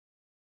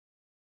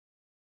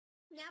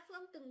Nhã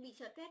Phương từng bị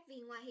stress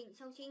vì ngoại hình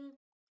sau sinh.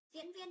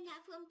 Diễn viên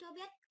Nhã Phương cho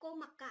biết cô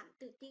mặc cảm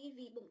tự ti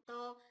vì bụng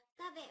to,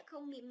 da vẻ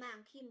không mịn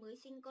màng khi mới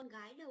sinh con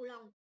gái đầu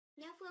lòng.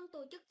 Nhã Phương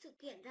tổ chức sự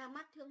kiện ra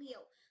mắt thương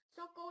hiệu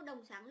do cô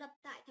đồng sáng lập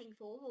tại thành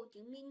phố Hồ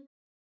Chí Minh.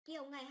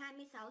 Chiều ngày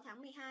 26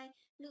 tháng 12,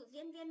 nữ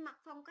diễn viên mặc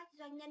phong cách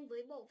doanh nhân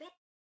với bộ vest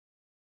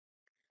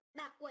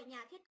bạc của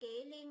nhà thiết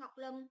kế Lê Ngọc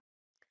Lâm.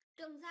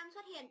 Trường Giang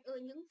xuất hiện ở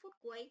những phút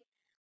cuối,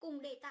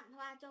 cùng để tặng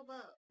hoa cho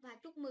vợ và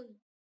chúc mừng.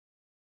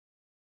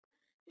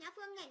 Nhã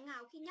Phương nghẹn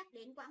ngào khi nhắc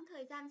đến quãng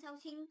thời gian sau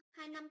sinh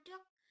 2 năm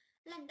trước.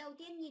 Lần đầu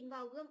tiên nhìn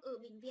vào gương ở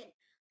bệnh viện,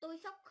 tôi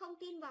sốc không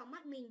tin vào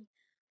mắt mình.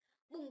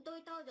 Bụng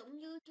tôi to giống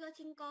như chưa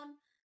sinh con.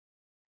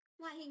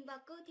 Ngoại hình và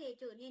cơ thể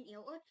trở nên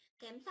yếu ớt,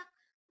 kém sắc.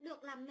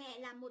 Được làm mẹ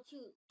là một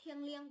sự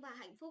thiêng liêng và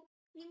hạnh phúc,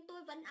 nhưng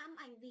tôi vẫn ám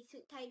ảnh vì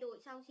sự thay đổi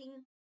sau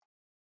sinh.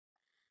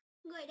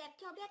 Người đẹp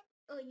cho biết,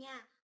 ở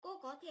nhà, cô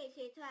có thể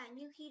xuề xòa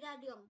như khi ra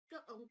đường,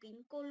 trước ống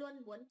kính cô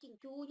luôn muốn chỉnh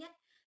chu nhất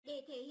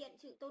để thể hiện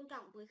sự tôn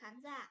trọng với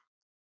khán giả.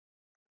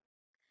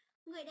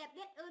 Người đẹp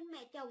biết ơn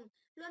mẹ chồng,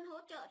 luôn hỗ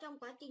trợ trong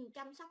quá trình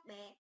chăm sóc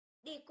bé,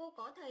 để cô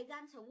có thời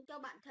gian sống cho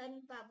bản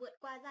thân và vượt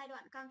qua giai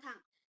đoạn căng thẳng.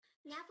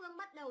 Nhã Phương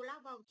bắt đầu lao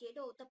vào chế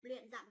độ tập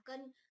luyện giảm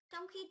cân,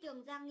 trong khi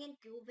Trường Giang nghiên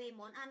cứu về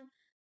món ăn,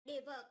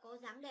 để vợ có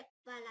dáng đẹp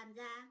và làn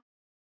da.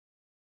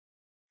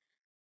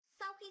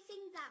 Sau khi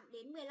sinh giảm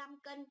đến 15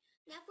 cân,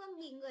 Nhã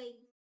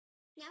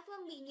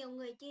Phương bị nhiều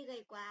người chê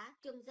gầy quá.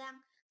 Trường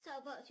Giang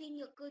sợ vợ suy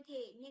nhược cơ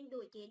thể nên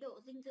đổi chế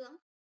độ dinh dưỡng.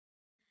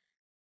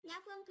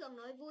 Nhã Phương thường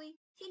nói vui,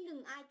 xin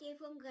đừng ai chê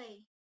Phương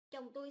gầy,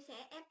 chồng tôi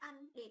sẽ ép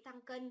ăn để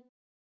tăng cân.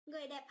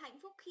 Người đẹp hạnh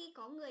phúc khi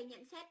có người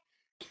nhận xét,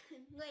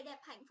 người đẹp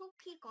hạnh phúc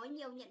khi có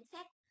nhiều nhận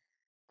xét.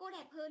 Cô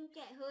đẹp hơn,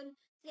 trẻ hơn,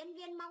 diễn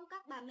viên mong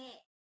các bà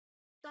mẹ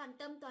toàn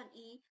tâm toàn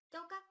ý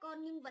cho các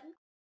con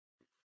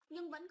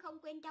nhưng vẫn không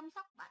quên chăm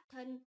sóc bản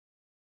thân.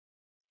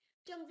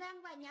 Trường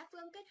Giang và Nhã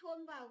Phương kết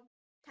hôn vào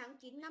tháng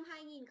 9 năm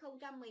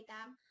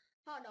 2018,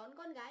 họ đón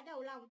con gái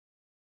đầu lòng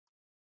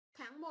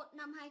tháng 1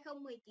 năm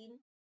 2019.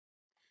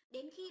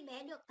 Đến khi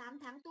bé được 8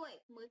 tháng tuổi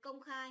mới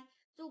công khai,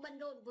 dù bận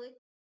rộn với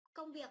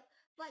công việc,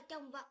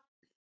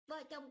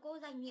 vợ chồng cô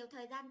dành nhiều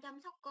thời gian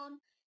chăm sóc con.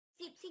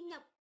 Dịp sinh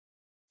nhật,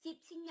 dịp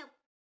sinh nhật,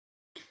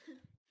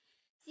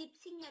 dịp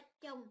sinh nhật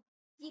chồng,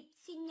 dịp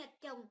sinh nhật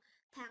chồng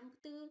tháng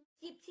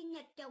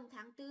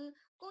 4,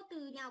 cô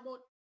từ nhào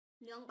bột,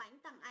 nướng bánh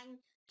tặng anh.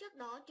 Trước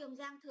đó Trường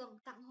Giang thường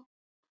tặng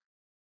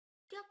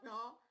trước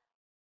đó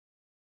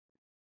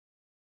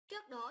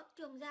Trước đó,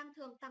 Trường Giang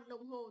thường tặng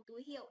đồng hồ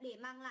túi hiệu để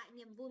mang lại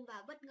niềm vui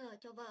và bất ngờ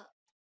cho vợ.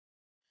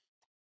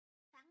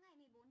 Sáng ngày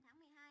 14 tháng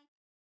 12,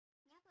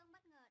 Nhã Phương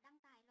bất ngờ đăng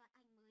tải loạt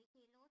ảnh mới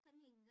để lỗ thân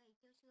hình gầy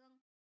trơ xương.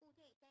 Cụ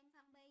thể trên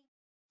fanpage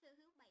sở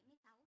hữu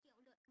 76 triệu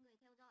lượt người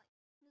theo dõi.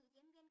 Nữ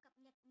diễn viên cập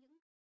nhật những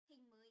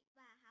hình mới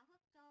và háo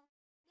hức cho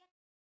biết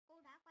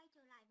cô đã quay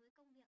trở lại với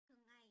công việc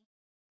thường ngày.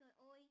 Trời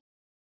ơi,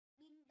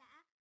 Bin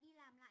đã đi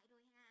làm lại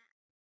rồi hả?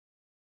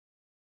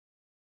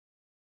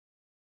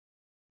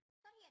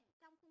 Xuất hiện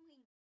trong khung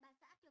hình, bà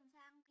xã Trường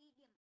Giang ghi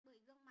điểm bởi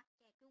gương mặt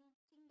trẻ trung,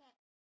 xinh đẹp,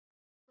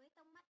 với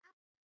tông mắt ắp,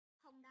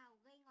 hồng đào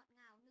gây ngọt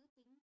ngào nữ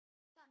tính.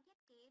 Chọn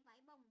thiết kế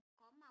váy bồng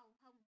có màu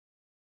hồng.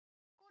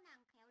 Cô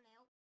nàng khéo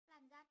léo,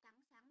 làn da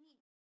trắng sáng mịn,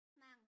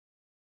 màng.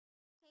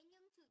 Thế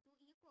nhưng sự chú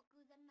ý của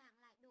cư dân mạng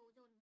lại đổ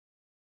dồn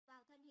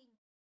vào thân hình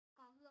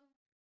có hương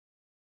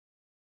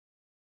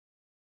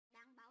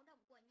đáng báo động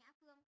của Nhã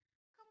Phương.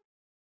 Không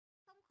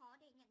không khó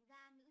để nhận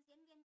ra nữ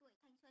diễn viên tuổi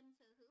thanh xuân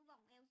sở hữu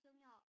vòng eo siêu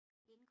nhỏ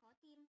đến khó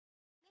tim.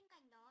 Bên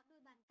cạnh đó,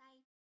 đôi bàn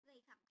tay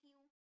gầy khẳng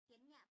khiu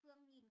khiến Nhã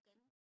Phương nhìn kém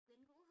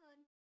quyến rũ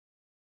hơn.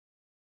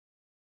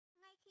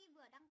 Ngay khi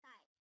vừa đăng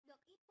tải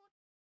được ít phút,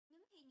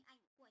 những hình ảnh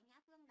của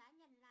Nhã Phương đã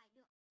nhận lại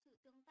được sự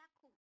tương tác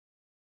khủng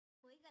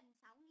với gần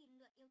 6.000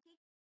 lượt yêu thích.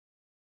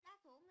 Đa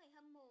số người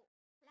hâm mộ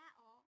la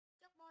ó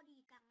trước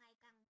body càng ngày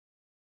càng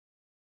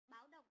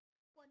báo động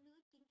của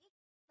nữ 9X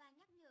và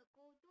nhắc nhở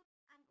cô chút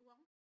ăn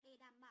uống để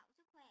đảm bảo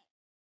sức khỏe.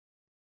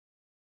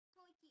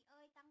 Thôi chị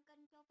ơi, tăng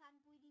cân cho fan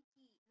vui đi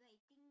chị, gầy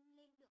kinh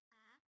lên được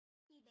á,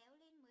 chị béo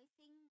lên mới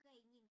xinh,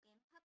 gầy nhìn kém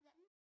hấp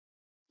dẫn.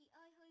 Chị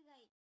ơi hơi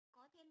gầy,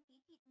 có thêm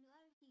tí thịt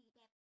nữa thì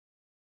đẹp.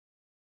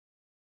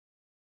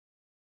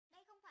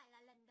 Đây không phải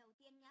là lần đầu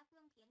tiên Nhã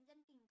Phương khiến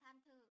dân tình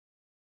than thở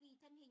vì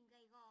thân hình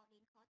gầy gò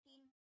đến khó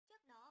tin.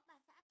 Trước đó, bà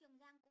xã Trường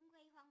Giang cũng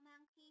gây hoang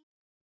mang khi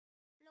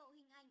lộ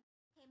hình ảnh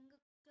thềm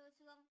ngực trơ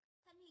xương,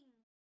 thân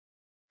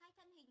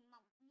hình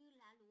mỏng như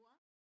lá lúa.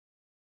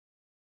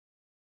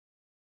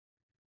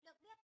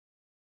 Được biết,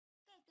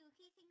 kể từ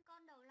khi sinh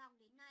con đầu lòng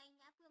đến nay,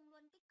 Nhã Phương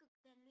luôn tích cực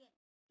rèn luyện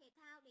thể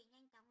thao để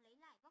nhanh chóng lấy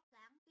lại vóc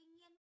dáng. Tuy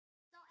nhiên,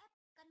 do ép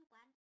cân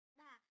quá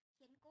đà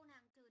khiến cô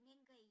nàng trở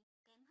nên gầy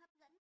kém hấp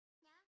dẫn.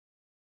 Nhã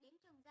đến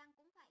Trường Giang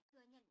cũng phải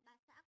thừa nhận bà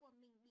xã của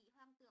mình bị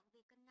hoang tưởng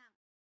về cân nặng.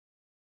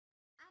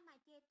 Ai mà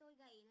chê tôi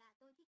gầy là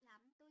tôi thích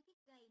lắm, tôi thích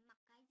gầy, mặc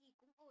cái gì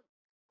cũng ổn,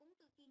 cũng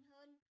tự tin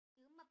hơn,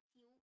 chứ mập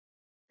xíu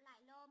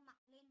lại lo mặc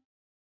lên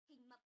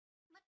hình mập,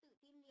 mất tự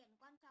tin liền,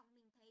 quan trọng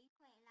mình thấy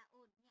khỏe là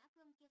ổn, Nhã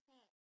Phương chia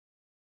sẻ.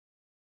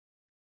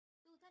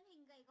 Dù thân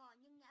hình gầy gò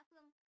nhưng Nhã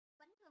Phương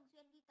vẫn thường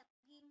xuyên đi tập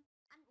gym,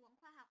 ăn uống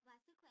khoa học và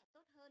sức khỏe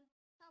tốt hơn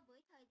so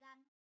với thời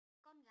gian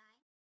con gái.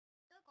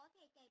 Tôi có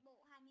thể chạy bộ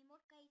 21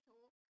 cây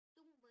số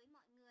chung với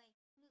mọi người.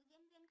 Nữ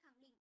diễn viên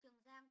khẳng định Trường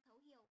Giang thấu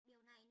hiểu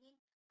điều này nên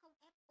không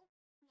ép úc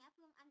Nhã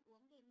Phương ăn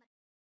uống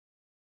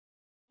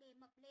để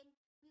mập lên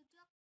như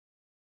trước.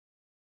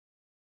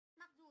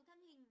 Mặc dù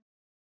thân hình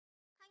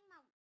thanh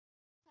mỏng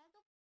sẽ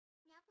giúp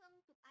Nhã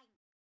Phương chụp ảnh,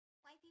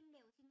 quay phim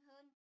đều xinh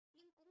hơn,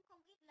 nhưng cũng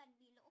không ít lần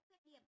bị lỗ khuyết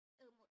điểm.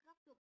 Ở một góc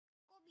chụp,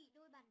 cô bị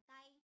đôi bàn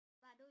tay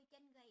và đôi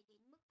chân gầy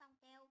đến mức tong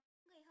teo.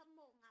 Người hâm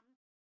mộ ngắm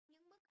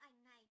những bức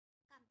ảnh này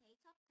cảm thấy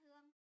xót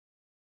thương.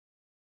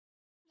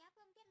 Nhã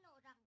Phương tiết lộ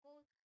rằng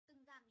cô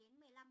từng giảm đến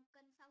 15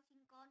 cân sau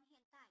sinh con.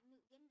 Hiện tại nữ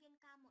diễn viên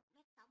cao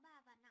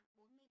 1m63 và nặng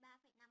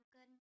 43,5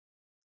 cân.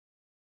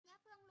 Nhã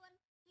Phương luôn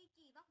duy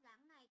trì vóc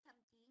dáng này, thậm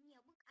chí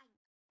nhiều bức ảnh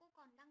cô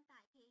còn đăng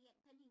tải thể hiện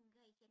thân hình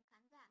gầy khiến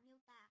khán giả miêu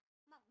tả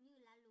mỏng như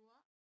lá lúa.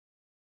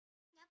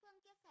 Nhã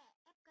Phương chia sẻ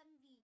ép cân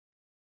vì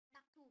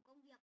đặc thù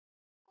công việc.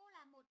 Cô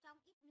là một trong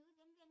ít nữ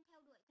diễn viên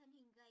theo đuổi thân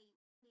hình gầy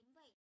đến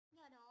vậy,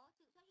 nhờ đó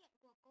sự xuất hiện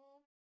của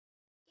cô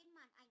trên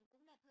màn ảnh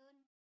cũng đẹp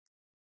hơn.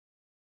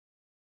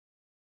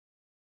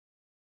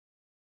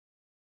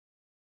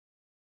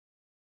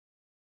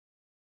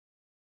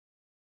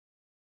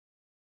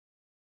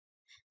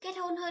 Kết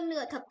hôn hơn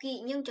nửa thập kỷ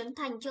nhưng Trấn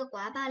Thành chưa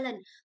quá 3 lần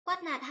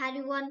quát nạt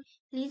TRliwon,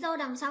 lý do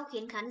đằng sau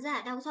khiến khán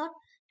giả đau xót.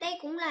 Đây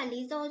cũng là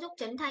lý do giúp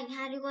Trấn Thành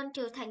TRliwon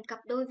trở thành cặp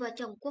đôi vợ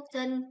chồng quốc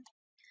dân.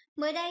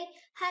 Mới đây,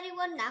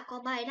 TRliwon đã có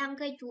bài đăng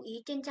gây chú ý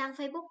trên trang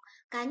Facebook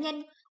cá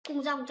nhân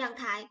cùng dòng trạng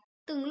thái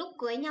từng lúc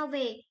cưới nhau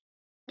về.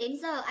 Đến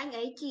giờ anh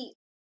ấy chỉ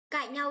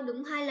cãi nhau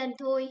đúng 2 lần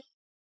thôi.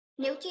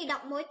 Nếu chỉ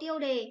đọc mỗi tiêu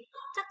đề,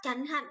 chắc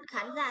chắn hẳn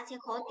khán giả sẽ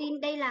khó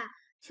tin đây là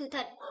sự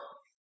thật.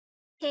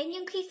 Thế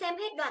nhưng khi xem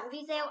hết đoạn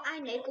video, ai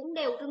nấy cũng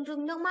đều rưng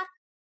rưng nước mắt.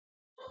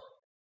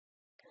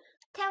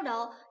 Theo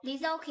đó, lý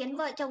do khiến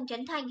vợ chồng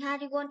Trấn Thành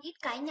TRliwon ít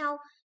cãi nhau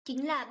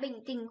chính là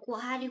bình tình của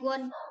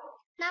TRliwon.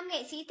 Nam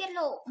nghệ sĩ tiết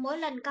lộ mỗi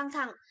lần căng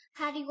thẳng,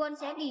 TRliwon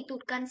sẽ bị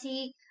tụt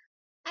canxi.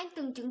 Anh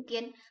từng chứng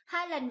kiến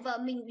 2 lần vợ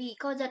mình bị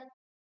co giật,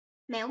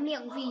 méo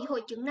miệng vì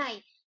hội chứng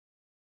này.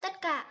 Tất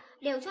cả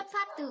đều xuất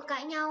phát từ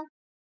cãi nhau.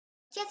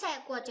 Chia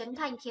sẻ của Trấn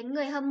Thành khiến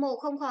người hâm mộ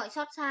không khỏi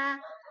xót xa.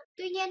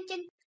 Tuy nhiên,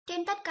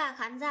 trên tất cả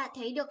khán giả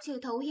thấy được sự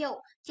thấu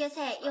hiểu, chia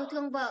sẻ yêu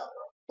thương vợ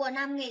của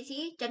nam nghệ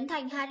sĩ. Trấn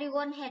Thành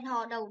TRliwon hẹn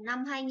hò đầu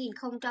năm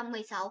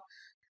 2016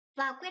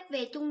 và quyết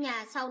về chung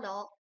nhà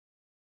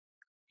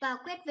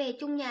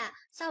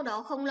sau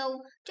đó không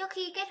lâu. Trước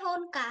khi kết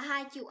hôn, cả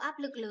hai chịu áp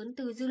lực lớn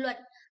từ dư luận.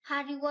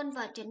 TRliwon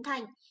và Trấn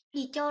Thành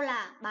bị cho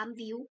là bám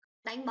víu,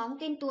 đánh bóng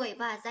tên tuổi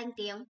và danh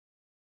tiếng.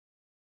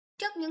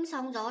 Trước những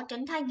sóng gió,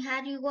 Trấn Thành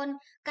TRliwon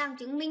càng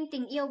chứng minh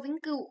tình yêu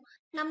vĩnh cửu.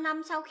 5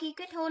 năm sau khi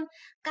kết hôn,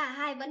 cả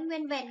hai vẫn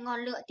nguyên vẹn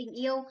ngọn lửa tình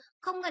yêu,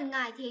 không ngần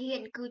ngại thể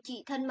hiện cử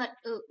chỉ thân mật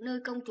ở nơi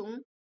công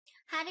chúng.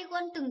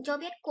 TRliwon từng cho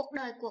biết cuộc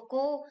đời của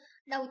cô,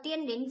 đầu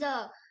tiên đến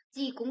giờ,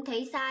 gì cũng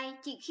thấy sai,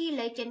 chỉ khi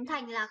lấy Trấn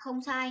Thành là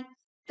không sai.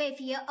 Về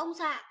phía ông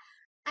xã,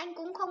 anh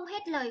cũng không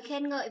hết lời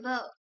khen ngợi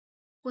vợ.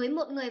 Với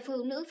một người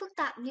phụ nữ phức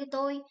tạp như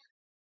tôi,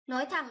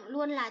 nói thẳng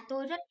luôn là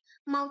tôi rất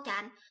mau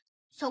chán.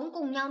 Sống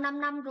cùng nhau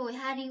 5 năm rồi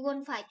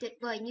TRliwon phải tuyệt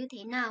vời như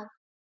thế nào.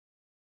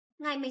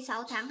 Ngày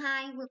 16 tháng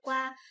 2 vừa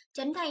qua,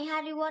 Trấn Thành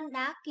TRliwon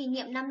đã kỷ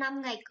niệm 5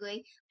 năm ngày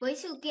cưới với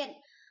sự kiện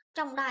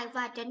trọng đại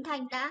và Trấn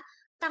Thành đã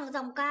tặng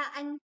giọng ca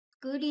Anh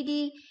Cứ Đi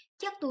Đi,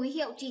 chiếc túi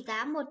hiệu trị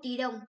giá 1 tỷ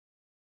đồng.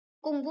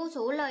 Cùng vô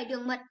số lời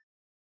đường mật,